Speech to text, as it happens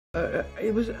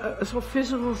It was a sort of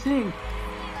physical thing.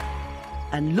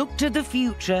 And look to the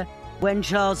future when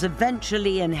Charles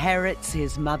eventually inherits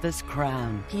his mother's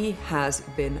crown. He has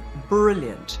been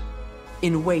brilliant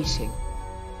in waiting,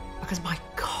 because, my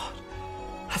God,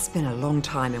 that's been a long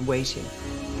time in waiting.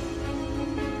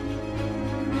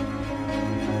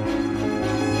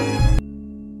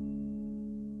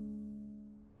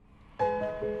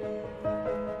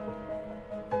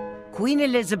 Queen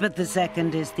Elizabeth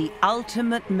II is the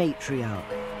ultimate matriarch.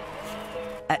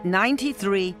 At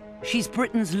 93, she's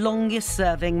Britain's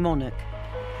longest-serving monarch.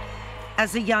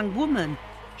 As a young woman,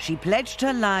 she pledged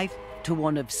her life to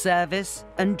one of service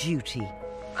and duty.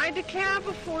 I declare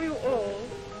before you all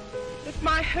that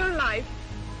my whole life,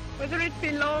 whether it be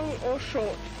long or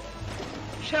short,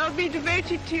 shall be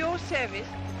devoted to your service.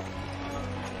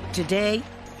 Today,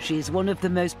 she is one of the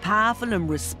most powerful and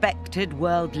respected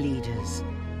world leaders.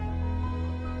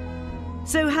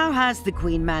 So how has the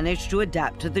Queen managed to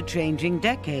adapt to the changing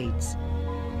decades?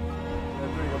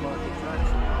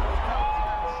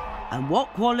 And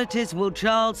what qualities will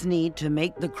Charles need to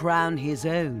make the crown his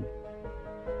own?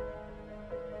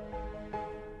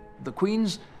 The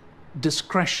Queen's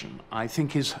discretion, I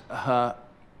think, is her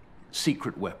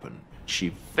secret weapon. She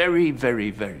very,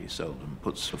 very, very seldom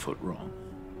puts her foot wrong.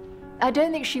 I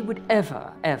don't think she would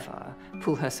ever, ever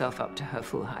pull herself up to her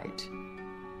full height.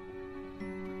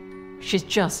 She's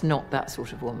just not that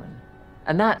sort of woman.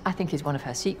 And that, I think, is one of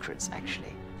her secrets,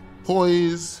 actually.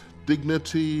 Poise,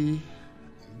 dignity,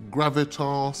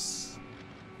 gravitas,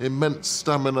 immense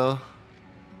stamina.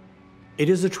 It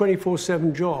is a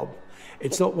 24/7 job.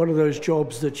 It's not one of those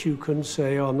jobs that you can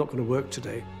say, oh, I'm not going to work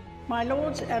today. My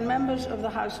lords and members of the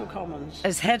House of Commons.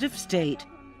 As head of state,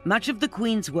 much of the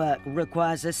Queen's work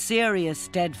requires a serious,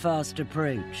 steadfast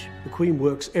approach. The Queen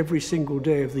works every single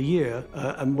day of the year,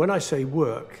 and when I say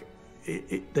work,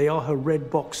 they are her red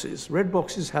boxes. Red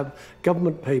boxes have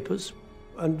government papers,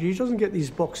 and she doesn't get these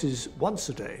boxes once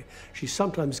a day. She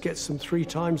sometimes gets them 3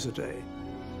 times a day.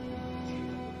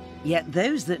 Yet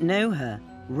those that know her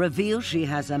reveal she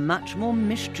has a much more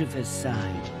mischievous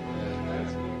side.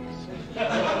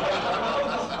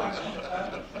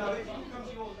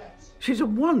 She's a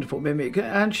wonderful mimic,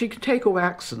 and she can take all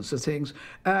accents of things,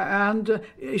 and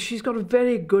she's got a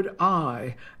very good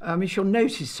eye. I mean, she'll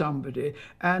notice somebody,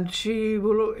 and she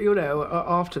will, you know,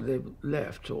 after they've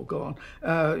left or gone,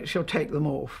 she'll take them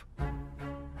off.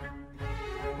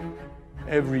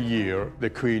 Every year, the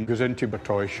Queen goes into a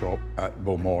toy shop at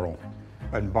Balmoral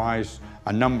and buys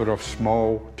a number of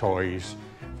small toys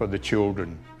for the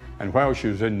children. And while she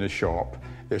was in the shop,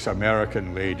 this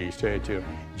American lady said to her,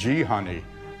 "Gee, honey,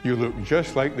 you look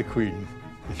just like the Queen."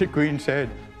 The Queen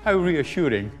said, "How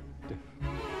reassuring."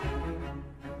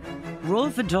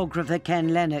 Royal photographer Ken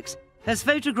Lennox has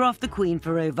photographed the Queen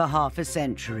for over half a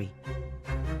century.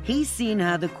 He's seen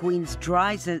how the Queen's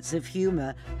dry sense of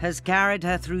humour has carried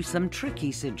her through some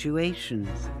tricky situations.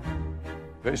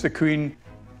 It's the Queen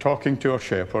talking to her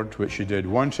shepherd, which she did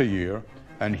once a year,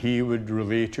 and he would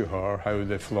relay to her how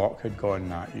the flock had gone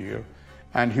that year,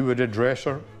 and he would address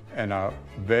her in a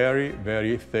very,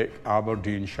 very thick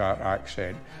Aberdeenshire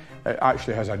accent. It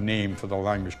actually has a name for the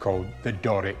language called the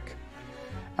Doric.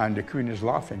 And the Queen is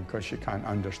laughing because she can't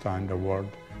understand a word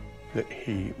that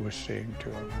he was saying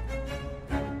to her.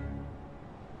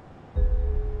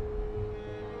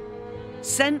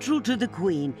 Central to the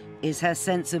Queen is her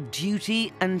sense of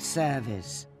duty and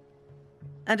service.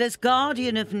 And as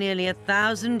guardian of nearly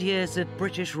 1,000 years of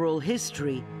British royal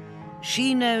history,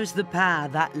 she knows the power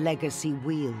that legacy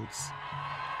wields.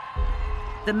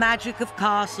 The magic of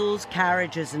castles,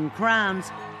 carriages and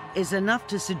crowns is enough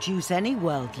to seduce any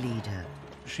world leader.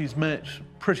 She's met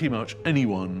pretty much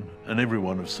anyone and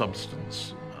everyone of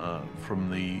substance from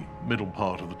the middle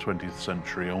part of the 20th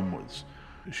century onwards.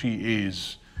 She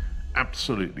is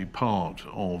absolutely part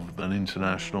of an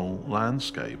international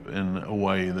landscape in a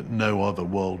way that no other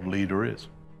world leader is.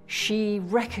 She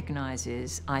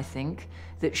recognises, I think,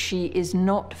 that she is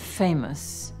not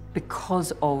famous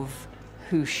because of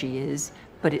who she is,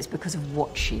 but it's because of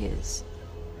what she is.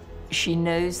 She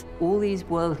knows all these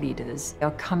world leaders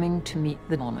are coming to meet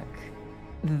the monarch.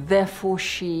 Therefore,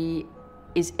 she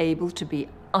is able to be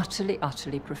utterly,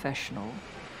 utterly professional.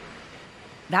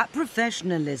 That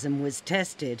professionalism was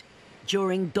tested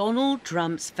during Donald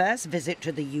Trump's first visit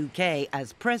to the UK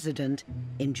as president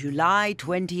in July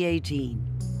 2018.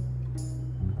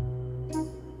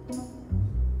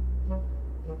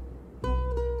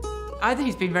 Either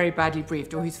he's been very badly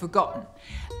briefed or he's forgotten,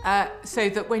 so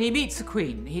that when he meets the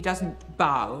Queen, he doesn't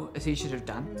bow, as he should have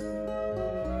done.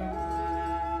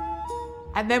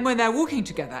 And then when they're walking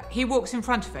together, he walks in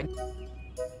front of her.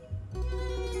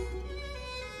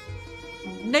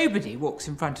 Nobody walks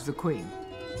in front of the Queen.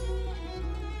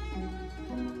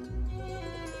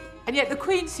 And yet the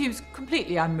Queen seems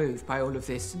completely unmoved by all of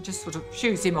this and just sort of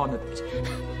shoos him on a bit.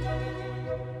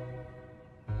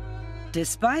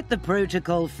 Despite the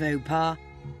protocol faux pas,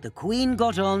 the Queen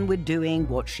got on with doing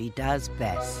what she does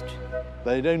best.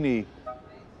 They'd only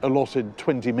allotted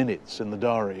 20 minutes in the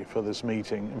diary for this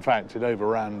meeting. In fact, it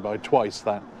overran by twice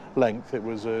that length. It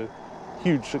was a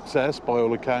huge success by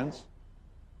all accounts.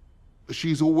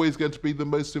 She's always going to be the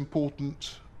most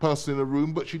important person in a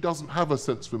room, but she doesn't have a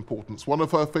sense of importance. One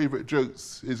of her favourite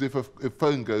jokes is if a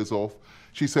phone goes off,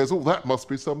 she says, "Oh, that must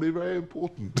be somebody very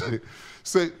important."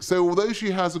 So although she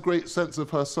has a great sense of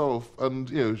herself and,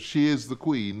 you know, she is the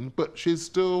Queen, but she's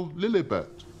still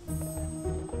Lilibet.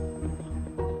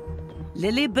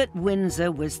 Lilibet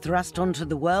Windsor was thrust onto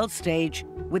the world stage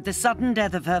with the sudden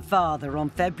death of her father on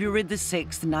February the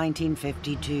 6th,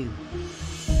 1952.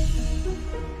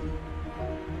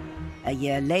 A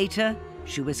year later,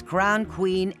 she was crowned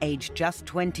Queen, aged just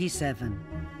 27.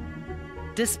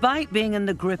 Despite being in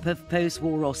the grip of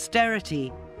post-war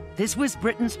austerity, this was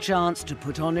Britain's chance to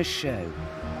put on a show.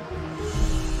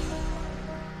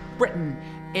 Britain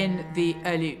in the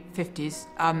early 50s,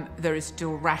 there is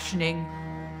still rationing.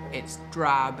 It's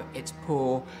drab, it's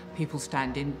poor, people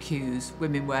stand in queues,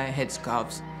 women wear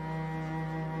headscarves.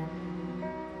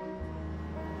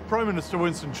 Prime Minister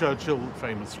Winston Churchill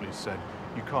famously said,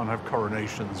 "You can't have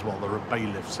coronations while there are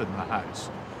bailiffs in the house."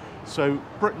 So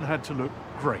Britain had to look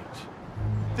great.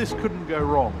 This couldn't go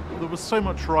wrong. There was so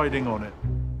much riding on it.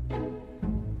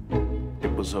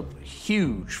 It was a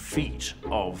huge feat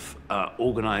of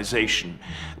organisation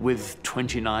with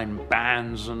 29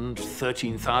 bands and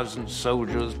 13,000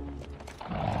 soldiers.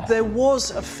 There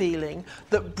was a feeling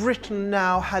that Britain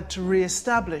now had to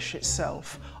re-establish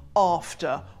itself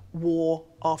after war,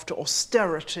 after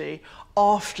austerity,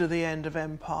 after the end of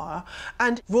empire,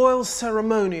 and royal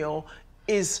ceremonial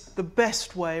is the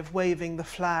best way of waving the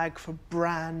flag for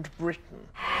brand Britain.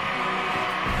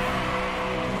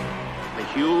 A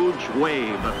huge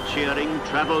wave of cheering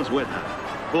travels with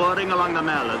her, pouring along the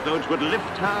Mall as though it would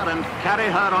lift her and carry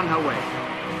her on her way.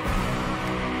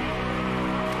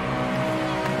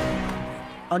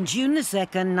 On June the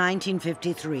 2nd,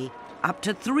 1953, up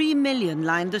to 3 million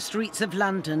lined the streets of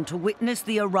London to witness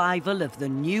the arrival of the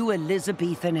new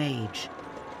Elizabethan age.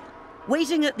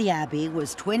 Waiting at the Abbey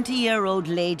was 20-year-old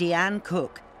Lady Anne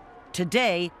Cook,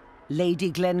 today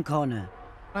Lady Glenconner.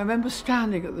 I remember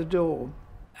standing at the door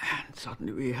and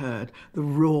suddenly we heard the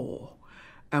roar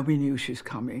and we knew she's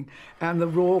coming, and the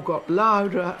roar got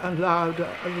louder and louder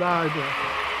and louder.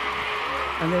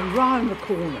 And then round the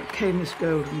corner came this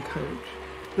golden coach.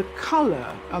 The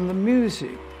colour and the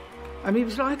music, I mean, it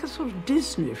was like a sort of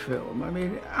Disney film. I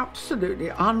mean, absolutely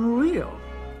unreal.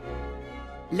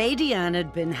 Lady Anne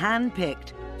had been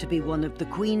handpicked to be one of the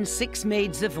Queen's 6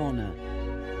 maids of honour.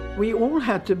 We all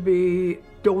had to be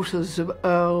daughters of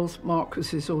earls,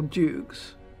 marquises or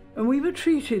dukes. And we were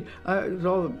treated,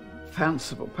 rather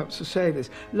fanciful perhaps to say this,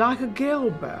 like a girl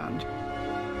band.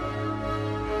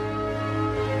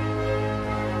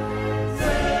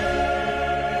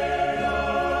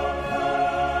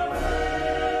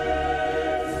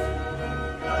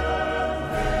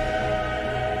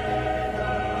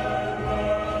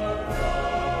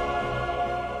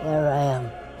 There I am,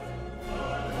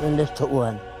 the little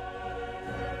one,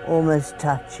 almost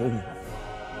touching.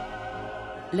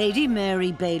 Lady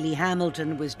Mary Bailey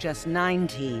Hamilton was just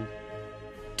 19.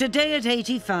 Today at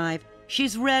 85,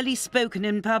 she's rarely spoken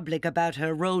in public about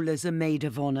her role as a maid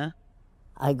of honour.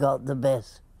 I got the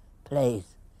best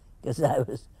place because I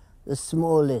was the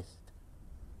smallest.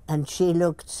 And she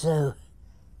looked so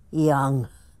young.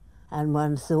 And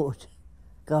one thought,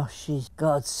 gosh, she's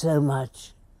got so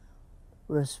much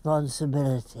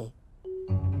responsibility.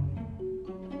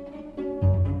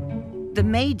 The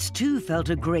maids too felt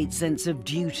a great sense of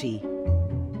duty.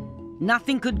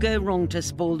 Nothing could go wrong to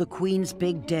spoil the Queen's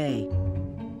big day.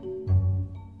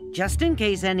 Just in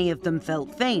case any of them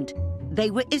felt faint,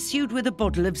 they were issued with a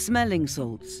bottle of smelling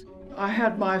salts. I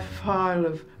had my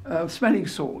file of smelling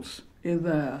salts in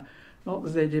there, not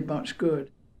that they did much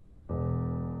good.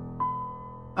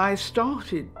 I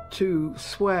started to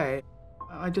sway.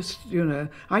 I just,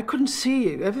 I couldn't see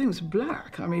it. Everything was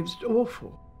black. I mean, it was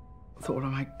awful. I thought,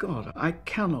 oh my God, I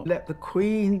cannot let the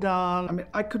Queen down. I mean,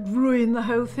 I could ruin the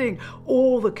whole thing.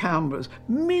 All the cameras,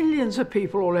 millions of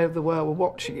people all over the world were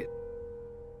watching it.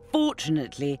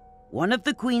 Fortunately, one of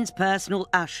the Queen's personal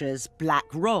ushers, Black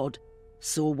Rod,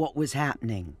 saw what was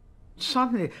happening.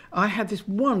 Suddenly, I had this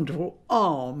wonderful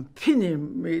arm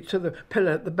pinning me to the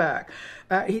pillar at the back.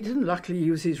 He didn't luckily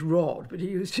use his rod, but he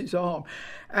used his arm.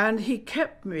 And he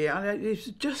kept me, and it was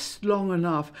just long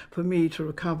enough for me to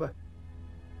recover.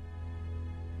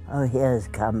 Oh, here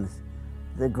comes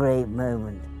the great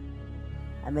moment.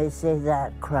 I may say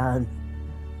that crown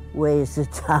weighs a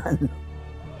ton.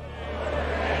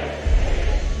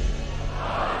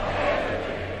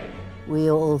 We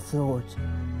all thought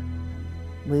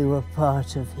we were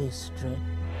part of history.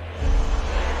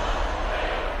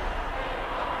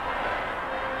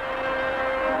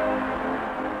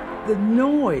 The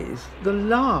noise, the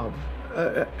love,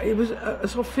 it was a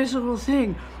sort of physical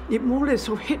thing. It more or less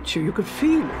sort of hit you, you could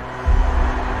feel it.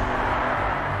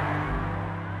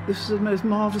 This is the most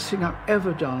marvellous thing I've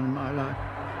ever done in my life.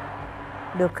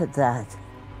 Look at that.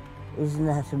 Isn't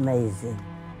that amazing?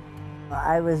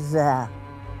 I was there.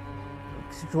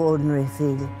 Extraordinary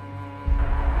feeling.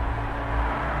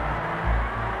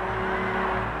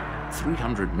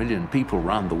 300 million people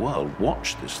around the world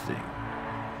watched this thing.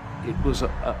 It was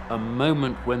a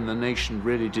moment when the nation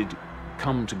really did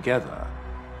come together.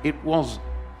 It was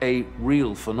a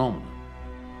real phenomenon.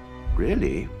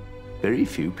 Really, very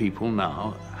few people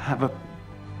now have a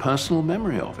personal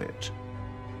memory of it.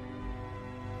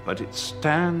 But it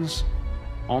stands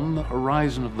on the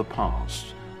horizon of the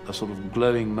past, a sort of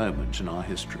glowing moment in our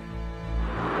history.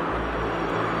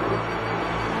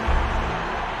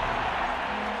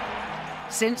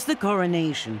 Since the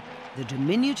coronation, the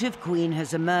diminutive Queen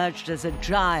has emerged as a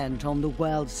giant on the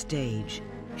world stage.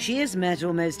 She has met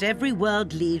almost every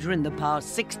world leader in the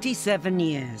past 67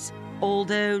 years,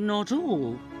 although not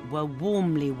all were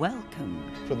warmly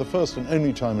welcomed. For the first and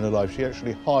only time in her life, she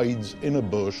actually hides in a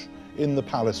bush in the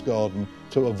palace garden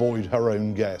to avoid her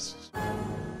own guests.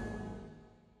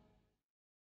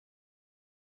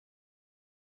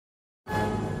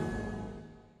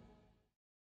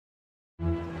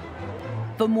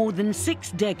 For more than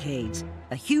 6 decades,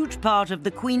 a huge part of the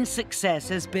Queen's success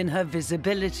has been her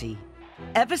visibility.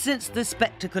 Ever since the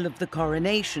spectacle of the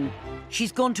coronation,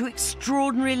 she's gone to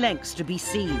extraordinary lengths to be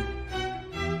seen.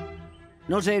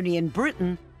 Not only in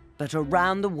Britain, but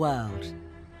around the world.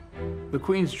 The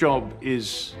Queen's job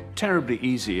is terribly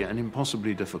easy and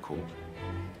impossibly difficult.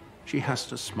 She has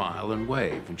to smile and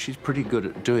wave, and she's pretty good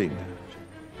at doing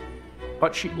that.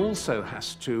 But she also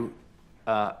has to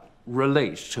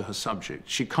relate to her subject.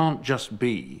 She can't just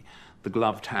be the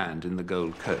gloved hand in the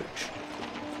gold coach.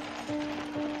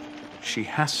 She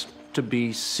has to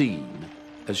be seen,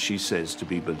 as she says, to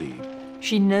be believed.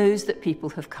 She knows that people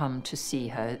have come to see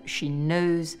her. She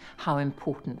knows how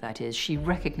important that is. She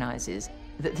recognizes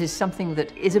that there's something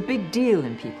that is a big deal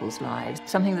in people's lives,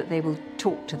 something that they will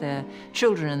talk to their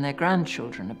children and their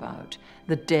grandchildren about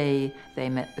the day they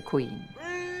met the Queen.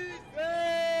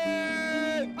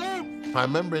 I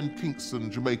remember in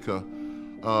Kingston, Jamaica,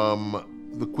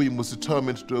 the Queen was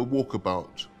determined to do a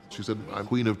walkabout. She said, I'm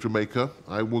Queen of Jamaica,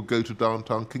 I will go to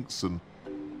downtown Kingston.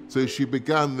 So she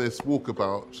began this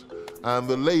walkabout, and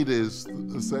the ladies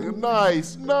are saying,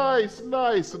 nice, nice,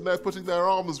 nice, and they're putting their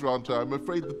arms around her. I'm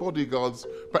afraid the bodyguards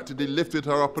practically lifted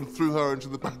her up and threw her into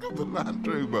the back of the Land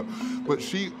Rover. But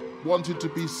she wanted to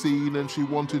be seen, and she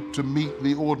wanted to meet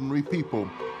the ordinary people.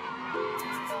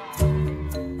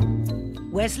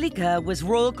 Wesley Kerr was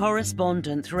royal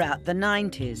correspondent throughout the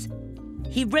 90s.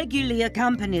 He regularly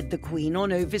accompanied the Queen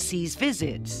on overseas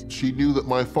visits. She knew that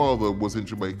my father was in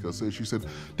Jamaica, so she said,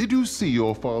 did you see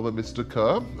your father, Mr.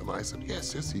 Kerr? And I said,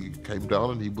 yes, yes, he came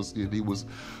down and he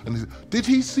said, did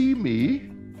he see me?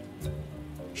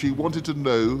 She wanted to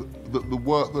know that the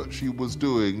work that she was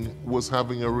doing was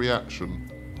having a reaction.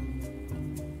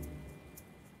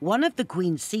 One of the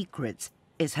Queen's secrets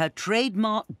is her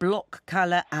trademark block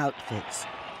colour outfits.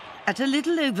 At a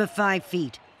little over 5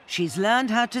 feet, she's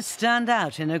learned how to stand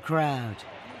out in a crowd.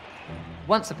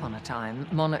 Once upon a time,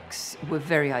 monarchs were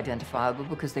very identifiable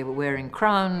because they were wearing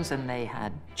crowns and they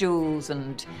had jewels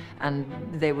and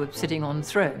they were sitting on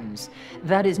thrones.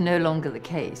 That is no longer the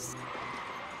case.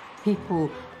 People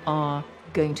are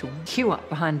going to queue up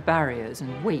behind barriers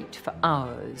and wait for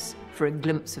hours for a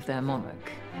glimpse of their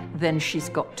monarch. Then she's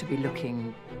got to be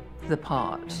looking the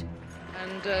part.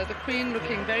 And the Queen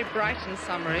looking very bright and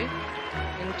summery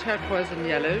in turquoise and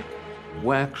yellow.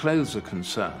 Where clothes are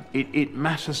concerned, it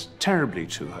matters terribly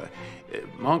to her.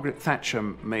 Margaret Thatcher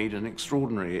made an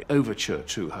extraordinary overture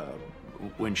to her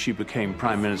when she became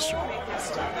Prime Minister.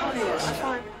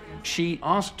 She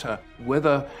asked her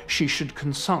whether she should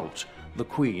consult the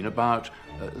Queen about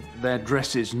their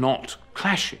dresses not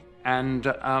clashing. And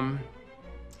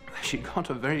she got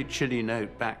a very chilly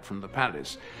note back from the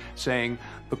palace saying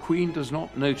the Queen does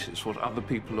not notice what other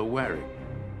people are wearing.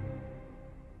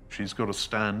 She's got to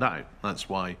stand out. That's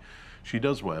why she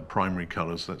does wear primary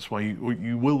colours. That's why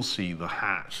you will see the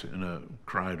hat in a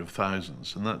crowd of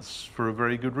thousands, and that's for a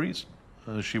very good reason.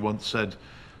 As she once said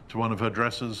to one of her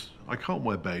dressers, I can't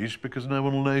wear beige because no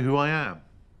one will know who I am.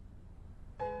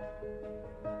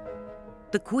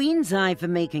 The Queen's eye for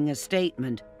making a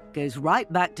statement goes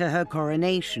right back to her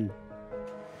coronation.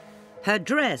 Her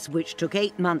dress, which took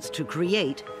 8 months to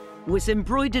create, was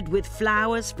embroidered with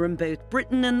flowers from both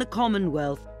Britain and the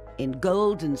Commonwealth in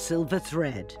gold and silver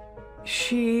thread.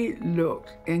 She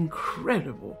looked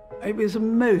incredible. It was a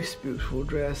most beautiful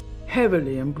dress,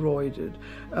 heavily embroidered,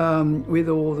 with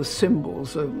all the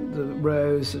symbols of the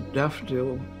rose and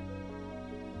daffodil.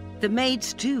 The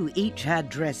maids, too, each had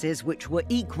dresses which were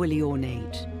equally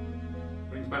ornate.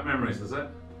 Brings back memories, does it?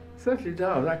 Certainly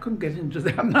does. I couldn't get into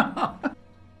them now.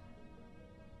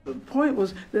 The point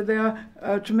was that they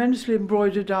are tremendously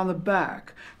embroidered down the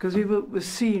back, because we were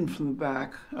seen from the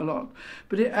back a lot.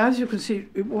 But as you can see,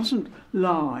 it wasn't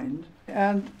lined.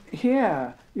 And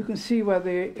here, you can see where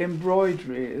the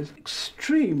embroidery is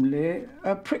extremely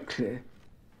prickly.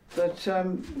 But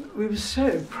we were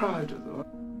so proud of them.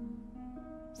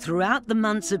 Throughout the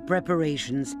months of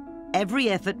preparations, every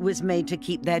effort was made to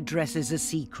keep their dresses a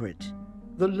secret.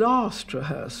 The last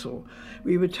rehearsal,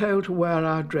 we were told to wear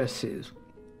our dresses.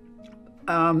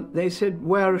 They said,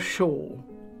 wear a shawl,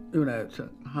 you know, to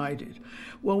hide it.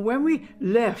 Well, when we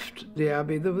left the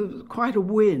Abbey, there was quite a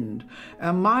wind,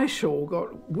 and my shawl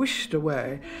got whisked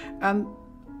away, and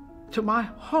to my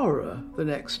horror the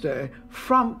next day,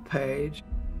 front page,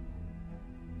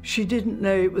 she didn't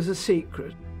know it was a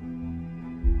secret.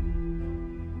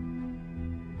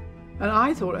 And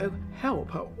I thought, oh, help,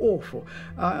 how awful.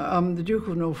 The Duke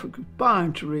of Norfolk is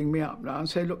bound to ring me up now and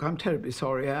say, look, I'm terribly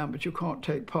sorry, Anne, but you can't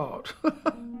take part.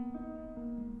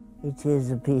 It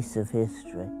is a piece of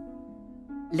history.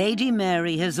 Lady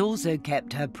Mary has also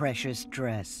kept her precious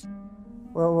dress.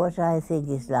 Well, what I think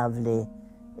is lovely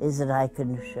is that I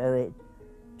can show it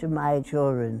to my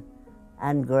children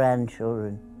and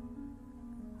grandchildren.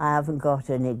 I haven't got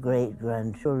any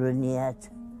great-grandchildren yet,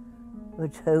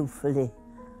 but hopefully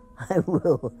I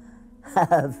will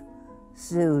have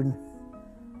soon,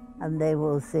 and they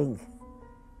will think,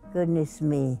 goodness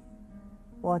me,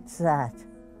 what's that?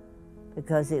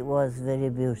 Because it was very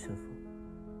beautiful.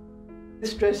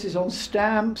 This dress is on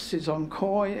stamps, it's on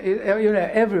coin, you know,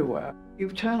 everywhere. You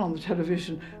turn on the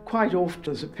television, quite often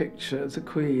there's a picture of the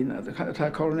Queen at her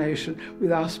coronation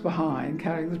with us behind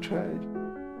carrying the tray.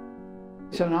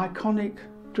 It's an iconic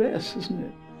dress, isn't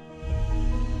it?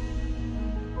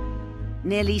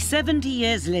 Nearly 70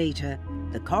 years later,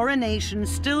 the coronation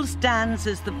still stands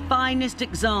as the finest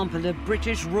example of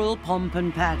British royal pomp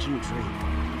and pageantry.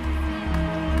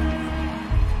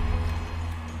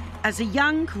 As a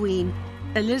young queen,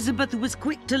 Elizabeth was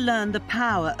quick to learn the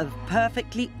power of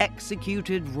perfectly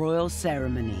executed royal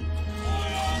ceremony.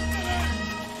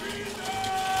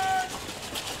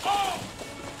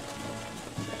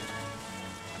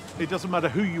 It doesn't matter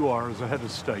who you are as a head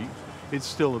of state, it's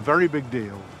still a very big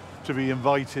deal to be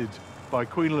invited by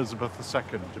Queen Elizabeth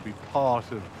II to be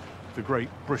part of the great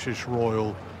British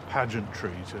royal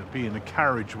pageantry, to be in a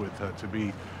carriage with her, to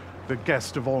be the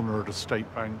guest of honour at a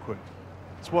state banquet.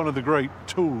 It's one of the great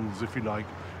tools, if you like,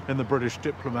 in the British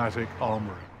diplomatic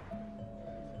armoury.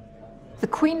 The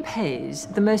Queen pays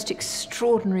the most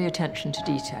extraordinary attention to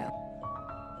detail.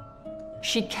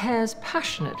 She cares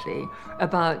passionately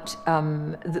about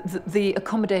the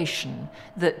accommodation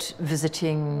that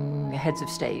visiting heads of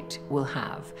state will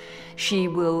have. She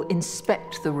will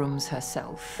inspect the rooms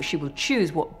herself. She will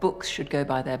choose what books should go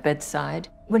by their bedside.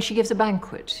 When she gives a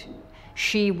banquet,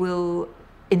 she will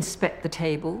inspect the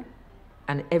table,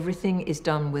 and everything is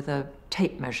done with a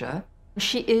tape measure.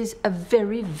 She is a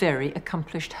very, very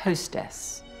accomplished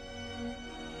hostess.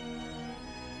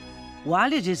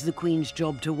 While it is the Queen's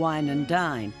job to wine and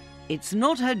dine, it's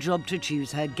not her job to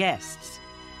choose her guests.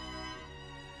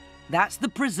 That's the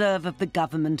preserve of the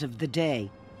government of the day.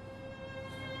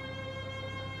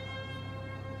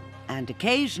 And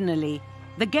occasionally,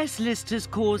 the guest list has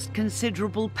caused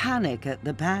considerable panic at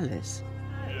the palace.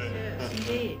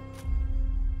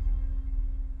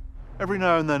 Every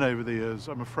now and then over the years,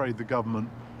 I'm afraid the government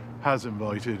has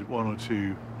invited one or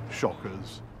two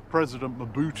shockers. President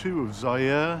Mobutu of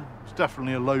Zaire was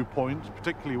definitely a low point,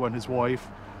 particularly when his wife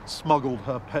smuggled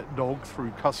her pet dog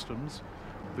through customs.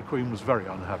 The Queen was very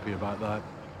unhappy about that.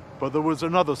 But there was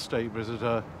another state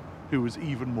visitor who was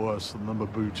even worse than the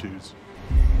Mobutus.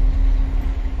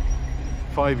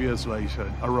 5 years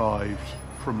later, arrived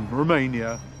from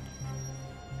Romania,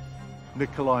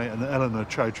 Nicolae and Eleanor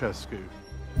Ceausescu,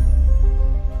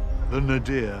 the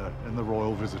nadir in the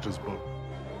Royal Visitors book.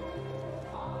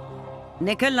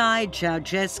 Nicolae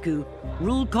Ceausescu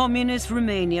ruled communist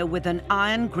Romania with an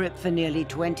iron grip for nearly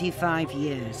 25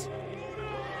 years.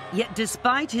 Yet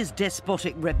despite his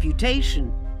despotic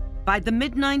reputation, by the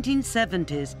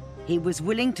mid-1970s, he was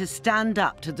willing to stand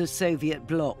up to the Soviet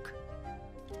bloc.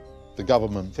 The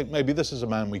government think maybe this is a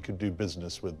man we could do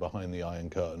business with behind the Iron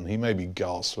Curtain. He may be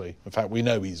ghastly. In fact, we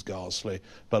know he's ghastly,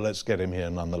 but let's get him here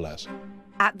nonetheless.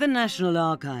 At the National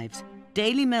Archives,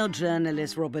 Daily Mail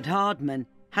journalist Robert Hardman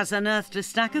has unearthed a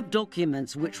stack of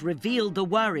documents which revealed the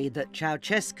worry that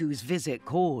Ceausescu's visit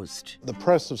caused. The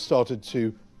press have started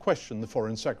to question the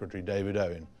Foreign Secretary, David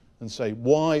Owen, and say,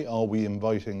 why are we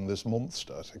inviting this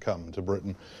monster to come to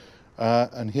Britain?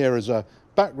 And here is a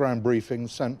background briefing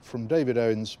sent from David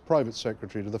Owen's private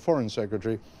secretary to the Foreign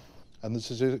Secretary, and this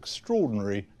is an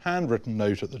extraordinary handwritten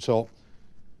note at the top.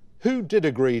 Who did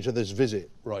agree to this visit,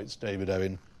 writes David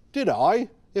Owen. Did I?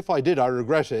 If I did, I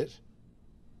regret it.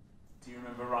 Do you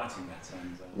remember writing that?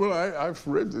 Well, I've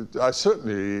read it. I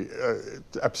certainly,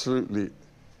 absolutely,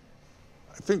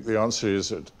 I think the answer is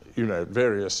that, you know, at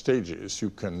various stages you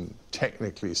can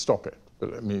technically stop it.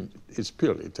 But I mean, it's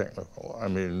purely technical. I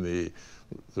mean, the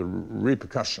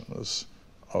repercussions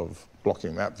of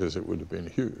blocking that visit would have been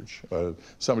huge.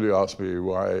 Somebody asked me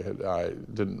why I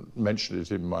didn't mention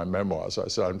it in my memoirs. I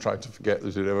said, I'm trying to forget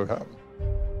that it ever happened.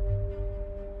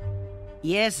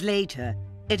 Years later,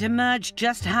 it emerged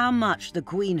just how much the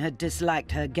Queen had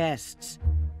disliked her guests.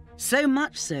 So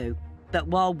much so that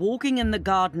while walking in the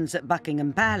gardens at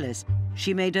Buckingham Palace,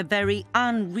 she made a very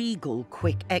unregal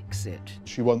quick exit.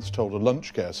 She once told a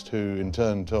lunch guest, who in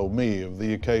turn told me of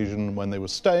the occasion when they were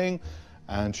staying,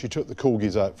 and she took the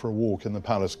corgis out for a walk in the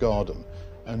palace garden,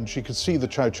 and she could see the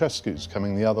Ceausescus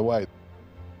coming the other way.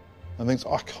 And thinks,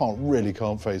 I really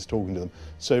can't face talking to them.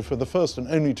 So for the first and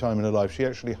only time in her life, she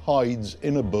actually hides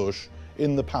in a bush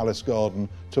in the palace garden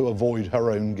to avoid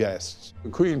her own guests. The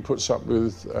Queen puts up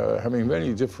with having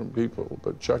many different people,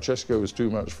 but Ceausescu was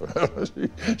too much for her.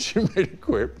 She made it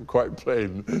quite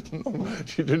plain.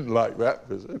 She didn't like that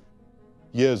visit.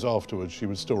 Years afterwards, she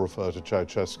would still refer to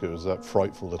Ceausescu as that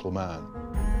frightful little man.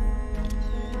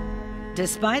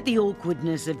 Despite the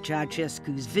awkwardness of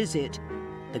Ceausescu's visit,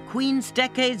 the Queen's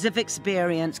decades of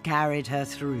experience carried her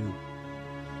through.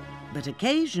 But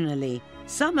occasionally,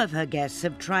 some of her guests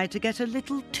have tried to get a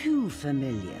little too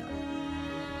familiar.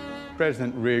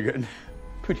 President Reagan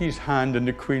put his hand in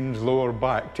the Queen's lower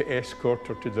back to escort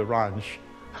her to the ranch.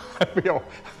 We all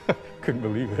couldn't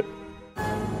believe it.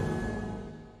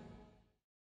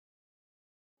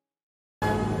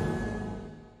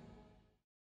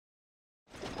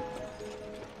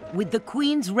 With the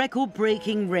Queen's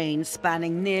record-breaking reign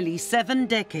spanning nearly 7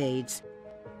 decades,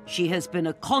 she has been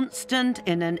a constant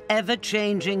in an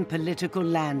ever-changing political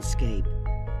landscape.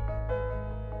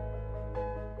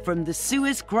 From the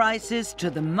Suez Crisis to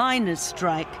the miners'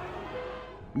 strike,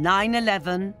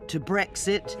 9/11 to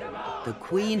Brexit, the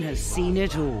Queen has seen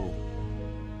it all.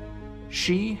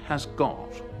 She has got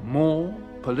more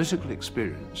political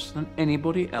experience than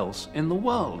anybody else in the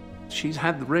world. She's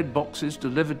had the red boxes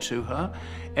delivered to her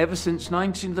ever since the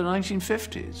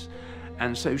 1950s,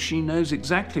 and so she knows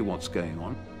exactly what's going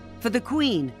on. For the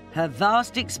Queen, her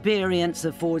vast experience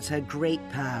affords her great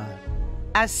power.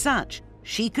 As such,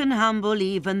 she can humble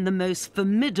even the most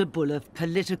formidable of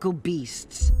political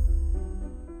beasts.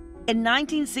 In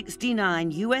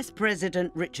 1969, US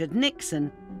President Richard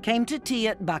Nixon came to tea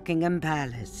at Buckingham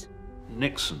Palace.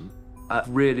 Nixon, a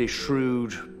really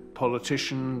shrewd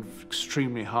politician,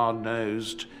 extremely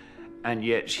hard-nosed, and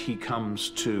yet he comes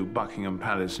to Buckingham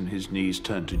Palace and his knees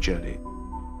turn to jelly.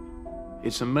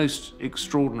 It's a most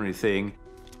extraordinary thing.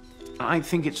 I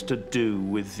think it's to do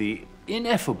with the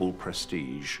ineffable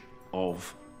prestige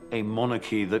of a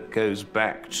monarchy that goes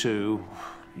back to,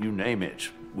 you name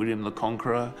it, William the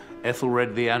Conqueror,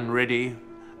 Ethelred the Unready.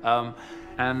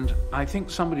 And I think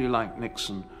somebody like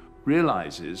Nixon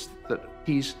realizes that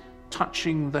he's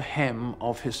touching the hem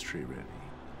of history, really.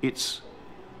 It's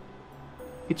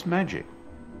magic.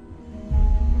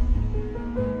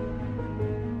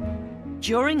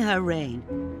 During her reign,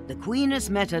 the Queen has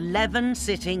met 11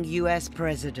 sitting US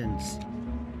presidents.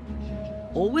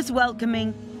 Always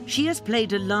welcoming, she has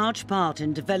played a large part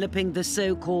in developing the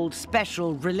so-called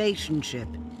special relationship.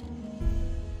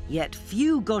 Yet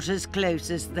few got as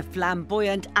close as the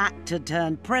flamboyant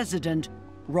actor-turned-president,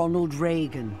 Ronald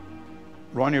Reagan.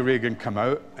 Ronnie Reagan come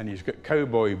out and he's got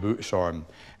cowboy boots on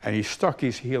and he stuck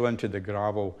his heel into the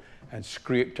gravel and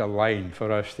scraped a line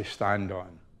for us to stand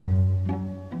on.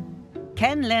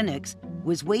 Ken Lennox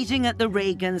was waiting at the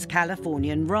Reagans'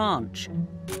 Californian ranch,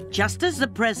 just as the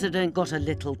president got a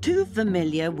little too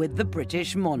familiar with the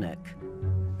British monarch.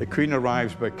 The Queen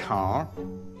arrives by car.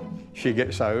 She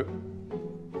gets out.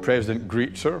 The President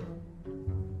greets her.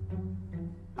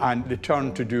 And they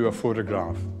turn to do a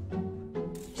photograph.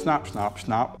 Snap, snap,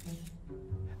 snap.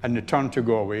 And they turn to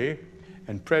go away.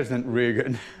 And President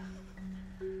Reagan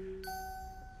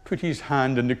put his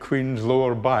hand on the Queen's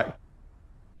lower back.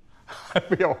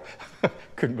 We all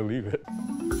couldn't believe it.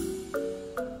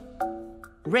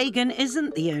 Reagan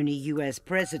isn't the only US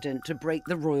president to break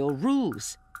the royal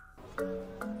rules.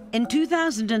 In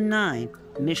 2009,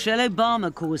 Michelle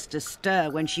Obama caused a stir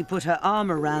when she put her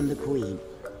arm around the Queen.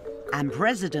 And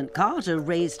President Carter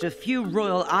raised a few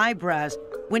royal eyebrows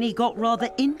when he got rather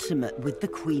intimate with the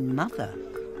Queen Mother.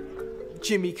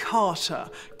 Jimmy Carter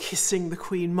kissing the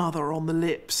Queen Mother on the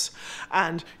lips,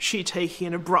 and she taking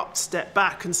an abrupt step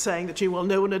back and saying that, well,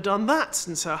 no one had done that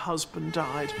since her husband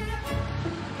died.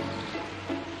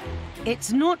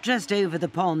 It's not just over the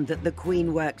pond that the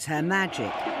Queen works her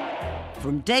magic.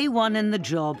 From day one in the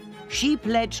job, she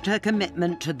pledged her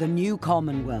commitment to the new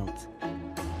Commonwealth.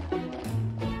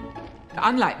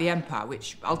 Unlike the Empire,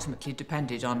 which ultimately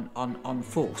depended on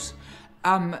force,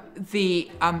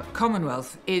 the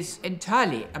Commonwealth is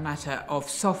entirely a matter of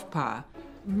soft power,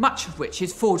 much of which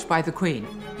is forged by the Queen.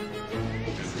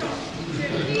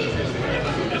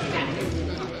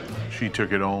 She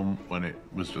took it on when it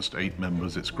was just 8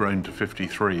 members. It's grown to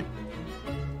 53.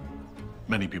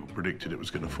 Many people predicted it was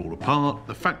going to fall apart.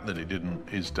 The fact that it didn't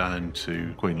is down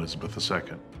to Queen Elizabeth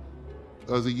II.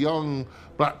 As a young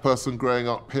black person growing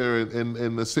up here in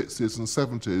the 60s and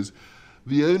 70s,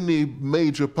 the only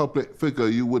major public figure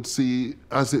you would see,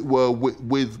 as it were,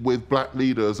 with black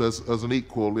leaders as an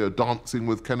equal, dancing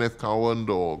with Kenneth Cowan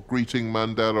or greeting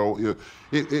Mandela, or,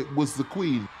 it was the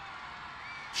Queen.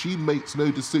 She makes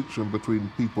no distinction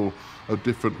between people of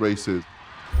different races.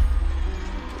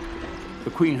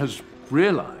 The Queen has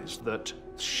realised that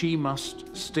she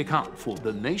must stick up for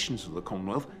the nations of the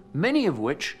Commonwealth, many of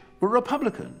which were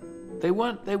Republican. They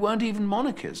weren't even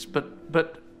monarchists,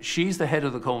 but she's the head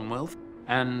of the Commonwealth,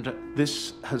 and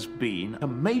this has been a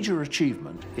major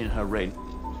achievement in her reign.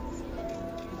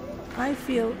 I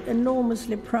feel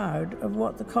enormously proud of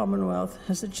what the Commonwealth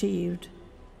has achieved,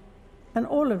 and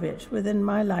all of it within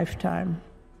my lifetime.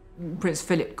 Prince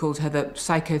Philip called her the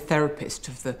psychotherapist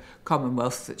of the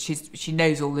Commonwealth, that she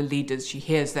knows all the leaders, she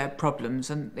hears their problems,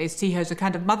 and they see her as a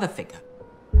kind of mother figure.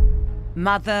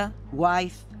 Mother,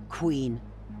 wife, Queen.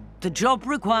 The job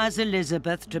requires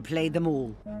Elizabeth to play them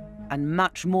all, and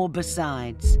much more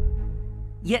besides.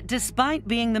 Yet despite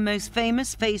being the most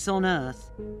famous face on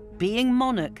earth, being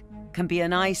monarch can be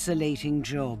an isolating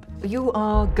job. You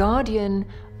are guardian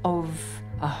of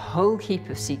a whole heap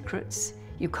of secrets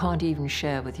you can't even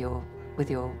share with your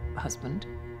husband.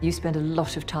 You spend a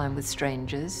lot of time with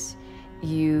strangers.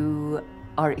 You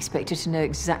are expected to know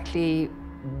exactly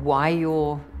why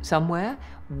you're somewhere,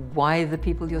 why the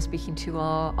people you're speaking to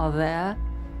are there.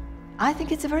 I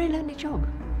think it's a very lonely job,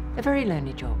 a very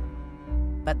lonely job.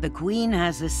 But the Queen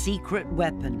has a secret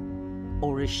weapon,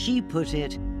 or as she put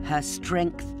it, her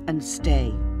strength and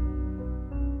stay.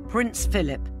 Prince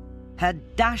Philip, her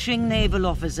dashing naval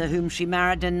officer whom she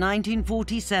married in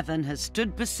 1947, has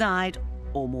stood beside,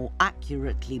 or more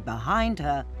accurately behind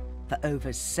her, for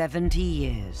over 70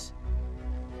 years.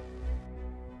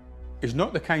 He's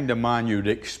not the kind of man you'd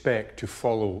expect to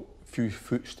follow a few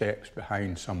footsteps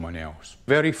behind someone else.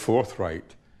 Very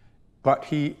forthright, but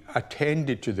he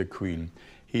attended to the Queen.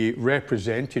 He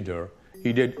represented her.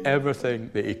 He did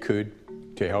everything that he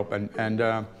could to help,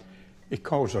 and he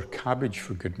calls her Cabbage,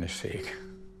 for goodness sake.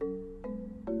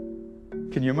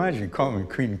 Can you imagine calling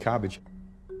Queen Cabbage?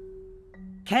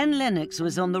 Ken Lennox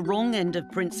was on the wrong end of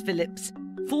Prince Philip's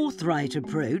forthright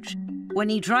approach when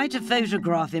he tried to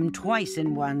photograph him twice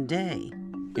in one day.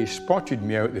 He spotted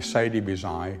me out the side of his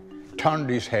eye, turned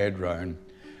his head round,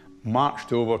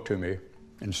 marched over to me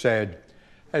and said,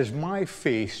 "Has my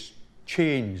face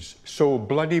changed so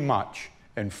bloody much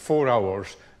in 4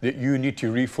 hours that you need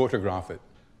to re-photograph it?"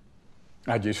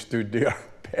 I just stood there,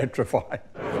 petrified.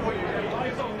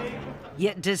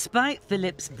 Yet despite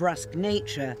Philip's brusque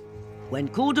nature, when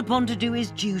called upon to do his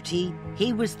duty,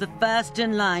 he was the first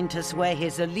in line to swear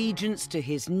his allegiance to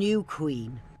his new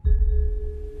Queen.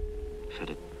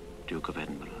 Philip, Duke of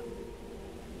Edinburgh,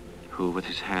 who with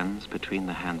his hands between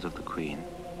the hands of the Queen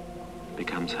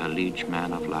becomes her liege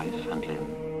man of life and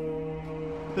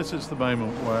limb. This is the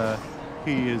moment where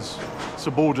he is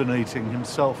subordinating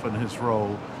himself and his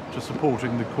role to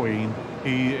supporting the Queen.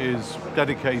 He is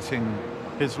dedicating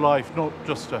his life not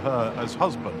just to her as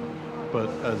husband, but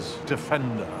as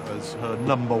defender, as her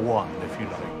number one, if you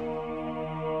like.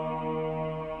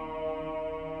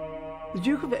 The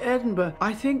Duke of Edinburgh,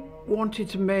 I think, wanted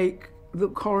to make the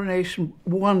coronation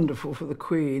wonderful for the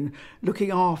Queen,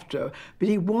 looking after, but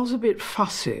he was a bit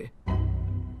fussy.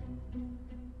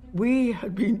 We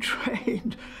had been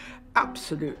trained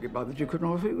absolutely by the Duke of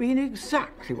Norfolk. We knew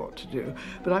exactly what to do.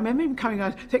 But I remember him coming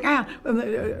out, saying, Anne,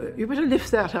 you better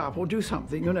lift that up or do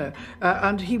something, you know.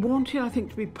 And he wanted, I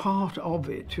think, to be part of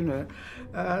it, you know.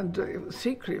 And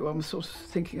secretly, one was sort of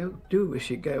thinking, oh, do wish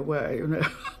he'd go away, you know.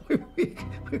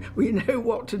 we know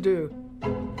what to do.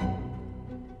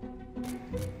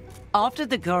 After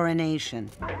the coronation,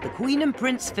 the Queen and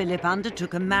Prince Philip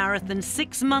undertook a marathon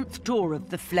 6-month tour of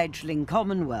the fledgling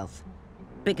Commonwealth,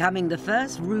 becoming the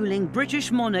first ruling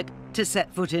British monarch to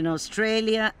set foot in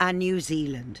Australia and New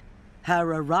Zealand.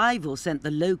 Her arrival sent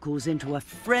the locals into a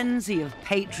frenzy of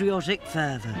patriotic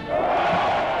fervour.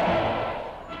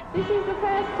 This is the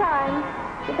first time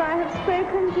that I have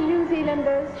spoken to New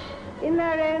Zealanders in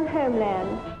their own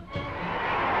homeland.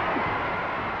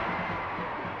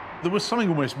 There was something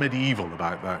almost medieval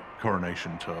about that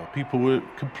coronation tour. People were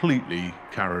completely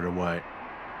carried away.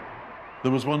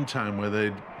 There was one town where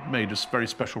they'd made a very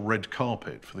special red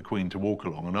carpet for the Queen to walk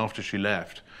along, and after she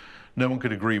left, no one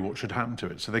could agree what should happen to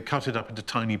it. So they cut it up into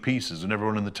tiny pieces, and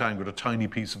everyone in the town got a tiny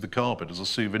piece of the carpet as a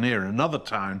souvenir. In another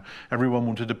town, everyone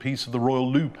wanted a piece of the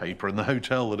royal loo paper in the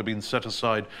hotel that had been set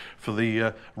aside for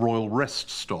the royal rest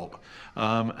stop.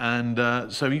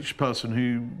 So each person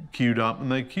who queued up,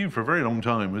 and they queued for a very long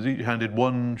time, was each handed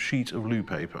one sheet of loo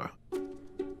paper.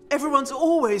 Everyone's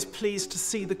always pleased to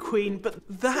see the Queen, but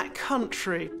that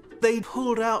country, they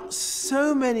pulled out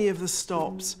so many of the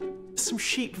stops. Some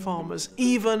sheep farmers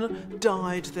even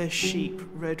dyed their sheep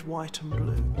red, white and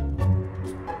blue.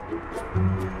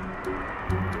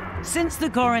 Since the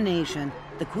coronation,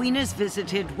 the Queen has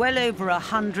visited well over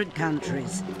 100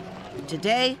 countries.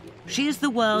 Today, she is the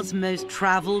world's most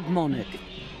travelled monarch.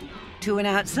 To an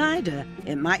outsider,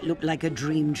 it might look like a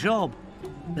dream job,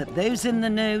 but those in the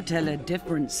know tell a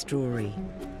different story.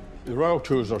 The royal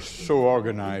tours are so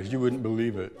organised, you wouldn't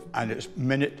believe it. And it's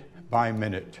minute by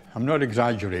minute. I'm not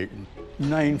exaggerating.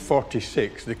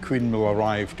 9:46, the Queen will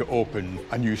arrive to open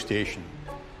a new station.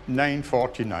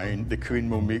 9:49, the Queen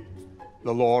will meet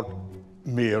the Lord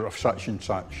Mayor of such and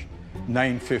such.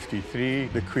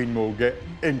 9:53, the Queen will get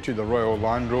into the Royal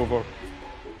Land Rover.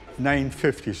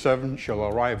 9:57, she'll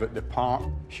arrive at the park.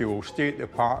 She will stay at the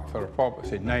park for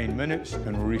approximately 9 minutes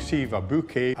and will receive a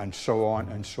bouquet, and so on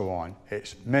and so on.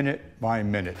 It's minute by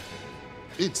minute.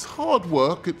 It's hard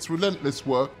work, it's relentless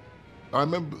work. I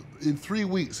remember in 3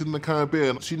 weeks in the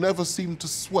Caribbean, she never seemed to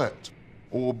sweat.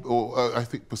 Or I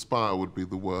think perspire would be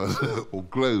the word, or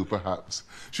glow perhaps.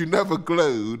 She never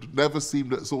glowed, never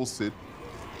seemed exhausted.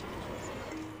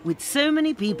 With so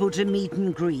many people to meet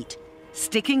and greet,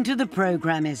 sticking to the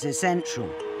programme is essential.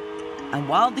 And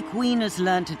while the Queen has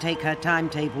learned to take her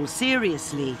timetable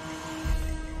seriously,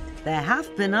 there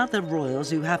have been other royals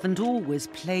who haven't always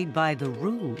played by the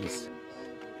rules.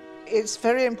 It's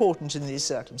very important in these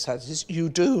circumstances you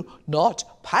do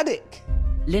not panic.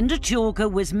 Linda Chalker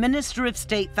was Minister of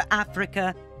State for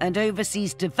Africa and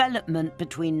Overseas Development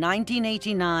between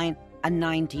 1989 and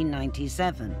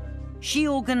 1997. She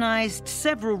organised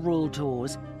several royal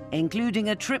tours, including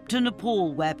a trip to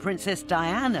Nepal where Princess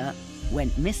Diana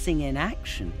went missing in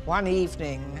action. One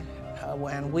evening,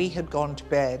 when we had gone to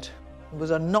bed, there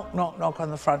was a knock, knock, knock on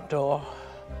the front door.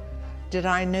 Did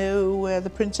I know where the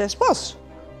princess was?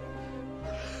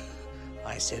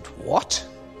 I said, what?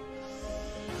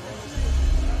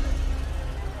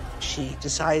 She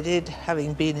decided,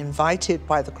 having been invited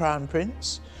by the Crown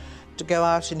Prince to go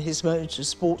out in his motor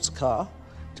sports car,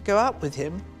 to go out with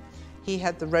him. He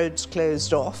had the roads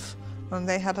closed off, and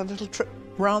they had a little trip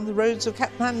round the roads of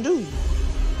Kathmandu.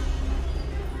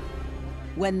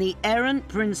 When the errant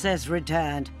princess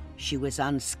returned, she was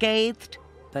unscathed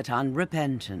but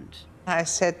unrepentant. I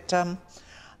said, that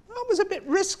was a bit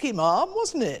risky, Ma'am,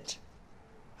 wasn't it?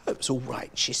 It was all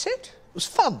right, she said. It was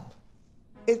fun.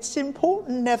 It's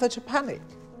important never to panic,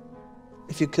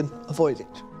 if you can avoid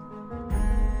it.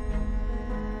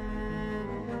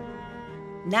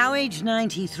 Now aged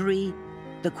 93,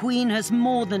 the Queen has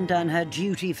more than done her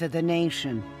duty for the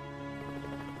nation.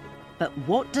 But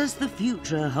what does the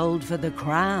future hold for the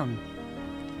Crown?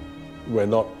 We're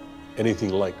not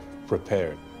anything like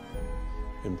prepared.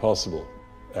 Impossible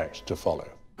act to follow.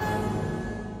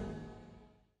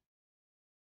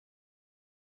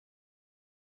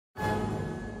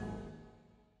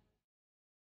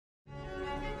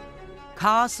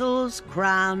 Castles,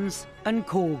 crowns, and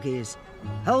corgis.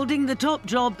 Holding the top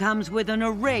job comes with an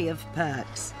array of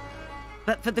perks.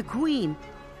 But for the Queen,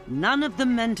 none of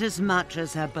them meant as much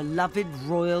as her beloved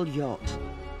royal yacht.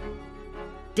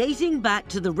 Dating back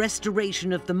to the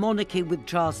restoration of the monarchy with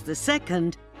Charles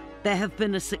II, there have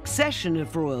been a succession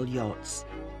of royal yachts.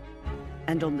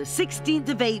 And on the 16th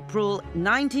of April,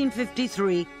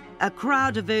 1953, a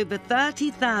crowd of over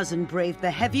 30,000 braved the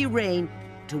heavy rain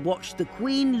to watch the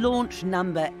Queen launch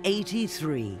number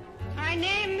 83. I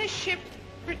name the ship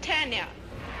Britannia.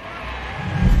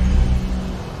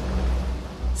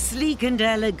 Sleek and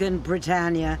elegant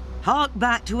Britannia hark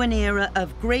back to an era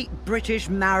of great British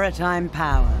maritime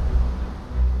power.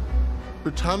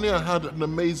 Britannia had an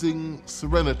amazing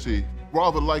serenity,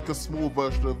 rather like a small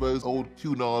version of those old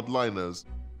Cunard liners.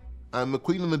 And the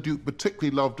Queen and the Duke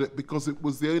particularly loved it because it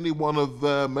was the only one of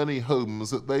their many homes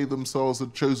that they themselves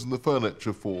had chosen the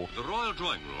furniture for. The Royal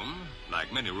Drawing Room,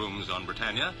 like many rooms on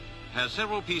Britannia, has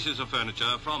several pieces of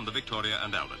furniture from the Victoria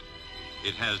and Albert.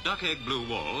 It has duck-egg blue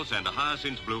walls and a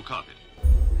hyacinth blue carpet.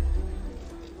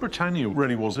 Britannia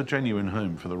really was a genuine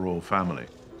home for the royal family.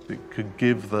 It could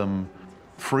give them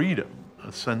freedom,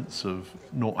 a sense of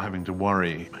not having to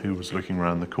worry who was looking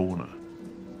around the corner.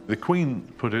 The Queen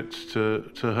put it to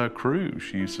her crew.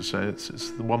 She used to say, it's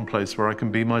the one place where I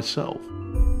can be myself.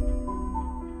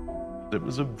 It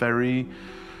was a very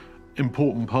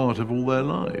important part of all their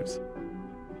lives.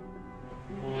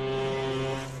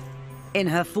 In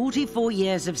her 44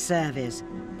 years of service,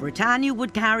 Britannia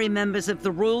would carry members of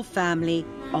the royal family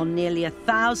on nearly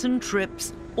 1,000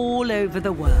 trips all over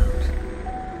the world.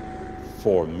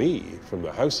 For me, from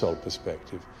the household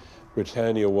perspective,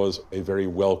 Britannia was a very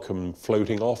welcome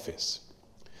floating office.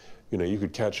 You know, you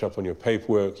could catch up on your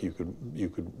paperwork, you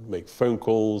could make phone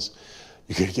calls,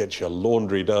 you could get your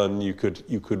laundry done, you could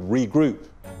regroup.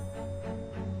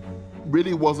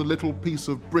 Really was a little piece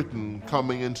of Britain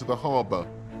coming into the harbour.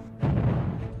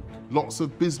 Lots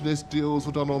of business deals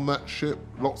were done on that ship,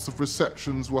 lots of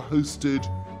receptions were hosted.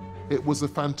 It was a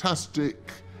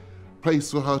fantastic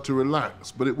place for her to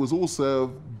relax, but it was also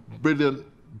a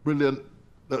brilliant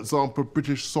example of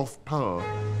British soft power.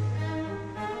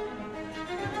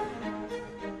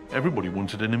 Everybody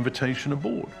wanted an invitation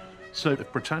aboard. So if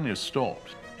Britannia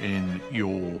stopped in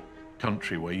your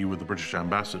country where you were the British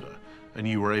ambassador and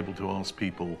you were able to ask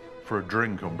people for a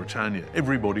drink on Britannia,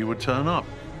 everybody would turn up.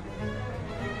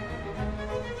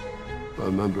 I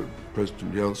remember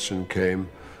President Yeltsin came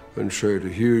and showed a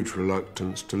huge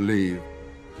reluctance to leave.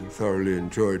 He thoroughly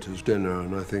enjoyed his dinner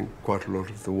and I think quite a lot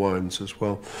of the wines as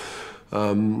well.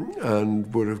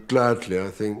 And would have gladly, I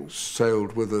think,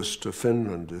 sailed with us to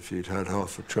Finland if he'd had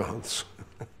half a chance.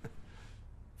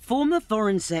 Former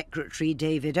Foreign Secretary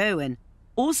David Owen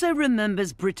also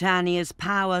remembers Britannia's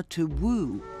power to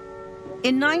woo.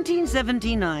 In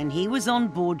 1979, he was on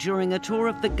board during a tour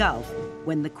of the Gulf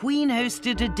when the Queen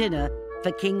hosted a dinner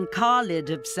for King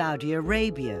Khalid of Saudi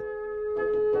Arabia.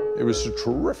 It was a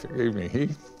terrific evening. He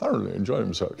thoroughly enjoyed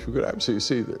himself. You could absolutely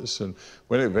see this. And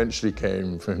when it eventually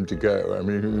came for him to go, I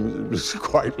mean, it was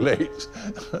quite late.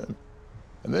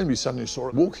 And then we suddenly saw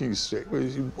a walking stick where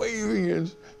he's waving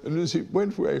it. And as he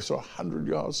went away, he saw 100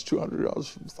 yards, 200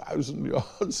 yards, 1,000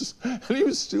 yards. And he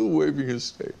was still waving his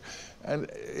stick. And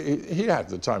he had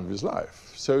the time of his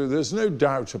life. So there's no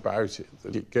doubt about it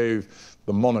that it gave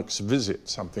the monarch's visit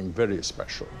something very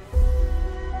special.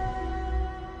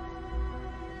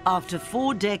 After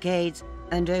 4 decades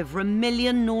and over 1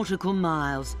 million nautical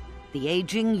miles, the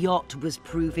aging yacht was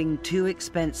proving too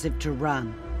expensive to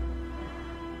run.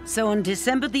 So on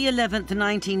December the 11th,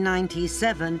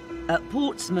 1997, at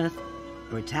Portsmouth,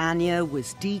 Britannia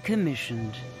was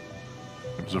decommissioned.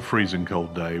 It was a freezing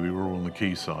cold day. We were all on the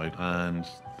quayside and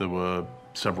there were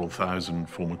several thousand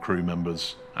former crew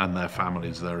members and their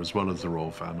families there, as well as the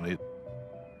royal family.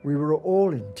 We were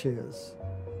all in tears.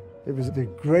 It was the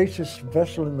greatest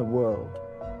vessel in the world.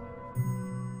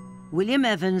 William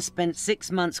Evans spent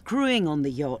 6 months crewing on the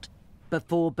yacht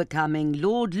before becoming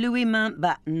Lord Louis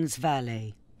Mountbatten's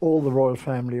valet. All the royal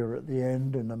family were at the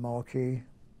end in the marquee,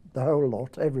 the whole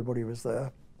lot, everybody was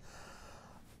there.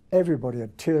 Everybody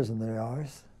had tears in their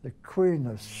eyes. The Queen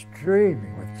was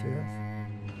streaming with tears.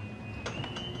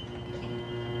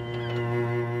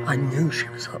 I knew she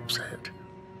was upset.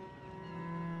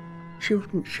 She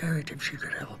wouldn't show it if she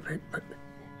could help it, but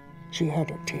she had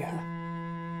a tear.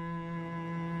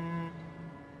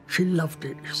 She loved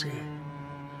it, you see,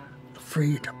 the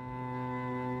freedom.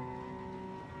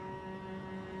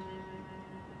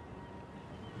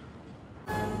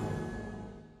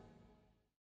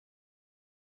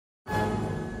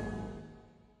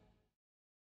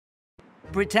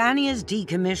 Britannia's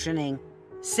decommissioning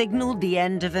signalled the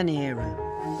end of an era.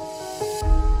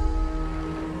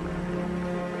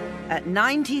 At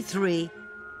 93,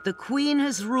 the Queen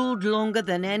has ruled longer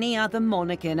than any other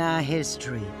monarch in our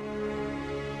history.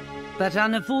 But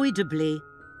unavoidably,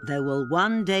 there will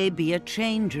one day be a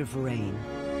change of reign.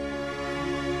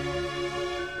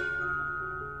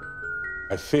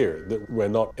 I fear that we're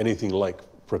not anything like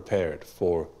prepared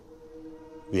for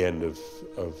the end of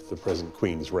the present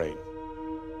Queen's reign.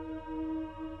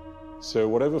 So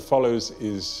whatever follows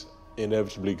is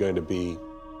inevitably going to be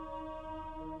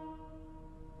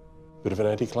a bit of an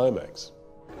anticlimax.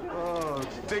 Oh,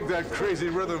 dig that crazy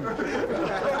rhythm.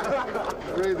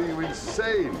 Crazy, you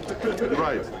insane.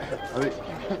 Right. I think...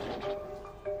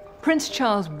 Prince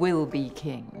Charles will be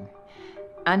king,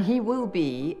 and he will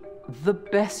be the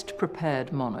best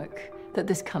prepared monarch that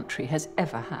this country has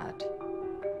ever had.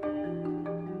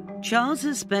 Charles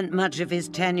has spent much of his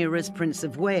tenure as Prince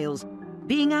of Wales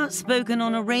being outspoken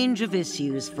on a range of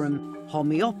issues, from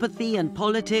homeopathy and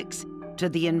politics to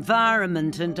the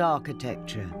environment and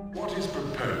architecture. What is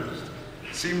proposed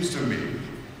seems to me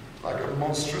like a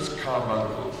monstrous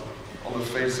carbuncle on the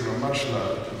face of a much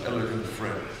loved and elegant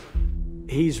friend.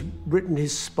 He's written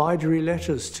his spidery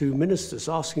letters to ministers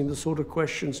asking the sort of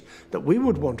questions that we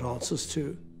would want answers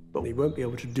to. But he won't be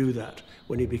able to do that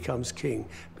when he becomes king,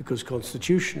 because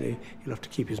constitutionally he'll have to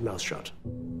keep his mouth shut.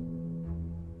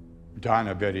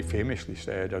 Diana very famously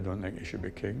said, "I don't think he should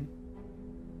be king."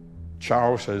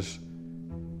 Charles has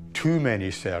too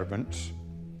many servants,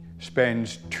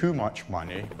 spends too much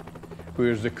money,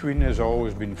 whereas the Queen has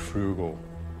always been frugal.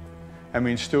 I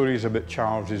mean, stories about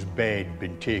Charles's bed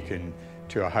being taken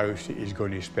to a house that he's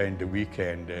going to spend the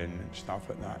weekend in and stuff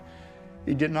like that.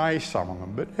 He denies some of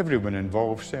them, but everyone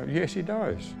involved says, yes, he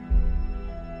does.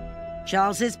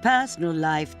 Charles's personal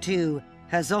life, too,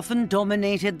 has often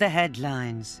dominated the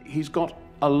headlines. He's got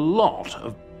a lot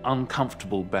of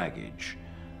uncomfortable baggage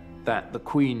that the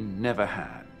Queen never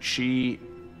had. She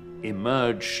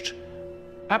emerged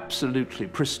absolutely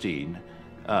pristine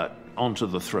onto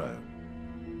the throne.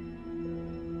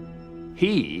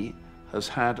 He has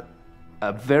had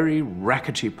a very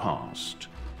rackety past.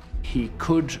 He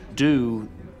could do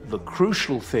the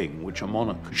crucial thing which a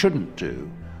monarch shouldn't do,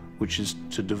 which is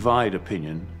to divide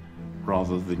opinion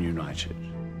rather than unite it.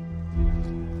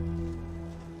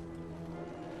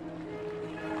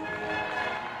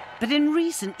 But in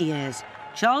recent years,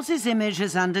 Charles's image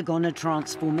has undergone a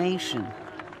transformation.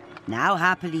 Now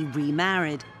happily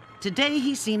remarried, today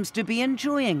he seems to be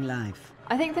enjoying life.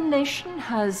 I think the nation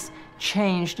has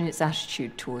changed in its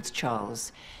attitude towards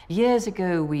Charles. Years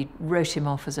ago, we wrote him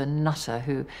off as a nutter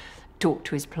who talked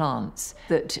to his plants.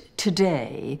 That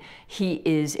today, he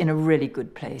is in a really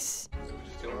good place.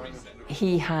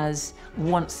 He has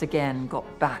once again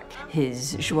got back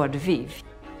his joie de vivre.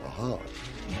 Aha.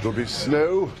 There'll be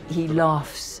snow. He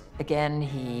laughs again,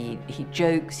 he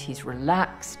jokes, he's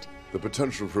relaxed. The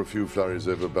potential for a few flurries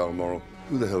over Balmoral.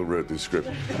 Who the hell wrote this script?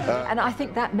 And I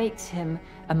think that makes him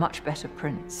a much better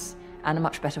prince, and a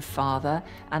much better father,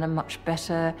 and a much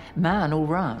better man all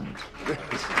round.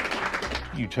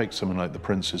 You take something like the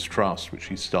Prince's Trust, which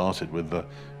he started with the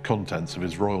contents of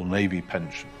his Royal Navy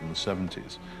pension in the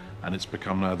 70s, and it's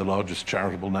become now the largest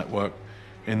charitable network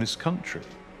in this country.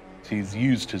 He's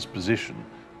used his position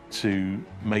to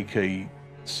make a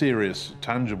serious,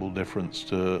 tangible difference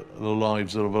to the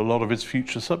lives of a lot of his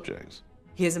future subjects.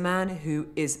 He is a man who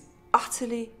is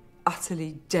utterly,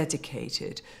 utterly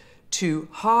dedicated to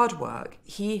hard work.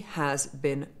 He has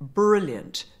been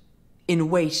brilliant in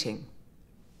waiting,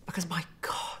 because, my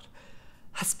God,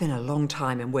 that's been a long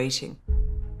time in waiting.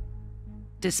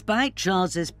 Despite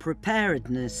Charles's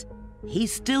preparedness, he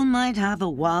still might have a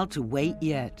while to wait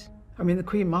yet. I mean, the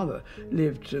Queen Mother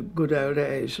lived to good old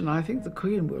age, and I think the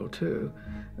Queen will too.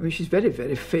 I mean, she's very,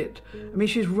 very fit. I mean,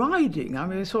 she's riding. I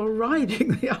mean, I saw her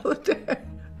riding the other day.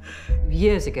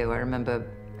 Years ago, I remember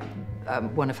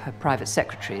one of her private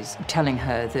secretaries telling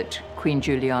her that Queen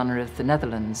Juliana of the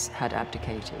Netherlands had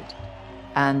abdicated.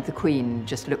 And the Queen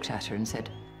just looked at her and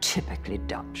said, "Typically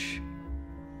Dutch."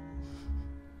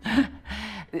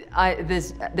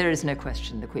 There is no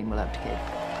question the Queen will abdicate.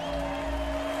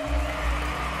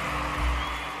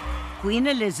 Queen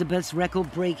Elizabeth's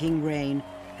record-breaking reign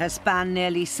has spanned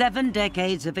nearly 7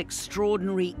 decades of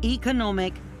extraordinary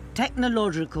economic,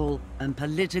 technological, and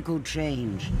political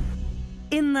change.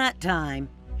 In that time,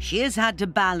 she has had to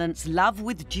balance love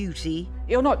with duty.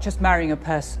 You're not just marrying a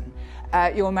person,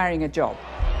 you're marrying a job.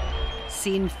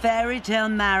 Seen fairy tale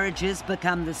marriages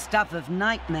become the stuff of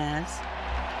nightmares.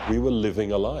 We were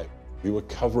living a lie. We were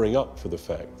covering up for the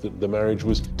fact that the marriage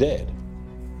was dead.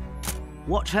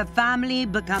 Watch her family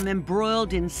become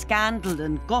embroiled in scandal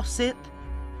and gossip.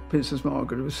 Princess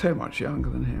Margaret was so much younger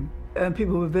than him, and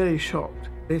people were very shocked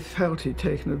They felt he'd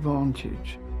taken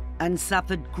advantage. And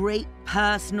suffered great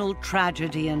personal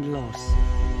tragedy and loss.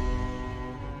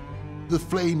 The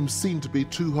flames seemed to be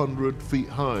 200 feet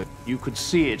high. You could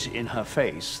see it in her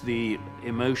face. The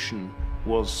emotion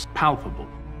was palpable.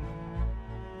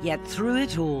 Yet through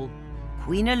it all,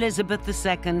 Queen Elizabeth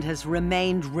II has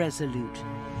remained resolute.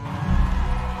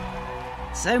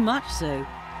 So much so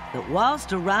that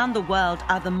whilst around the world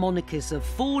other monarchies have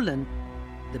fallen,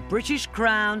 the British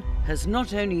crown has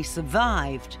not only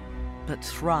survived, but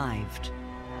thrived.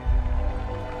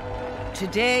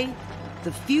 Today,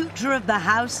 the future of the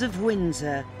House of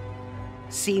Windsor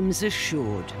seems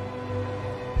assured.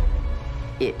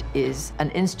 It is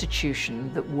an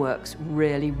institution that works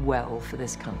really well for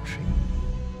this country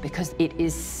because it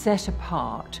is set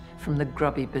apart from the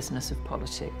grubby business of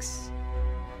politics.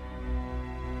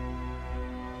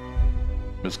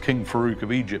 As King Farouk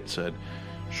of Egypt said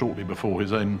shortly before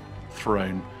his own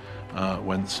throne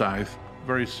went south,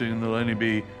 very soon there'll only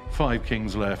be 5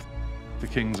 kings left: the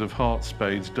kings of hearts,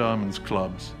 spades, diamonds,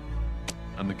 clubs,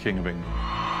 and the King of England.